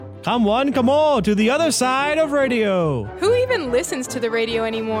Come one, come all, to the other side of radio. Who even listens to the radio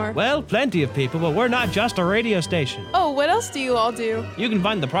anymore? Well, plenty of people, but we're not just a radio station. Oh, what else do you all do? You can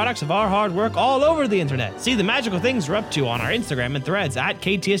find the products of our hard work all over the internet. See the magical things we're up to on our Instagram and threads at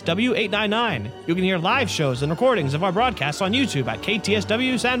KTSW899. You can hear live shows and recordings of our broadcasts on YouTube at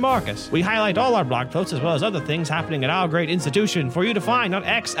KTSW San Marcos. We highlight all our blog posts as well as other things happening at our great institution for you to find on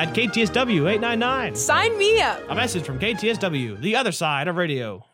X at KTSW899. Sign me up! A message from KTSW, the other side of radio.